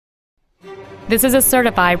This is a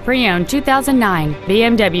certified pre-owned 2009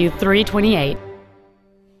 BMW 328.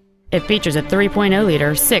 It features a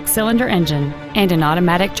 3.0-liter six-cylinder engine and an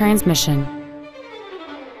automatic transmission.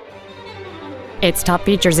 Its top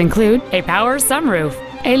features include a power sunroof,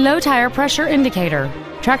 a low tire pressure indicator,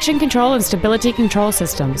 traction control and stability control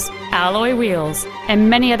systems, alloy wheels, and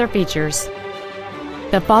many other features.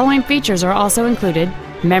 The following features are also included: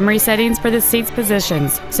 memory settings for the seat's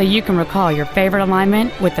positions so you can recall your favorite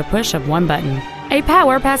alignment with the push of one button, a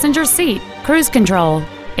power passenger seat, cruise control,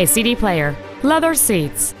 a CD player, leather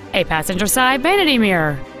seats, a passenger side vanity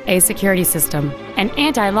mirror, a security system, an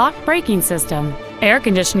anti-lock braking system, air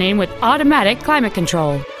conditioning with automatic climate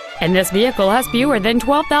control, and this vehicle has fewer than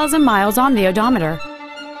 12,000 miles on the odometer.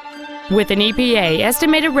 With an EPA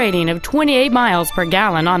estimated rating of 28 miles per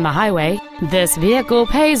gallon on the highway, this vehicle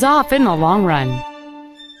pays off in the long run.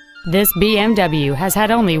 This BMW has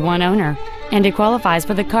had only one owner, and it qualifies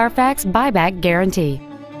for the Carfax buyback guarantee.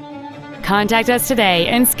 Contact us today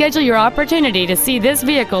and schedule your opportunity to see this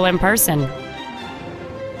vehicle in person.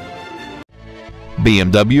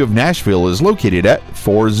 BMW of Nashville is located at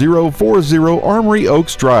 4040 Armory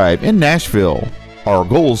Oaks Drive in Nashville. Our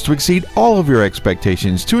goal is to exceed all of your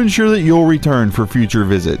expectations to ensure that you'll return for future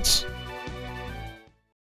visits.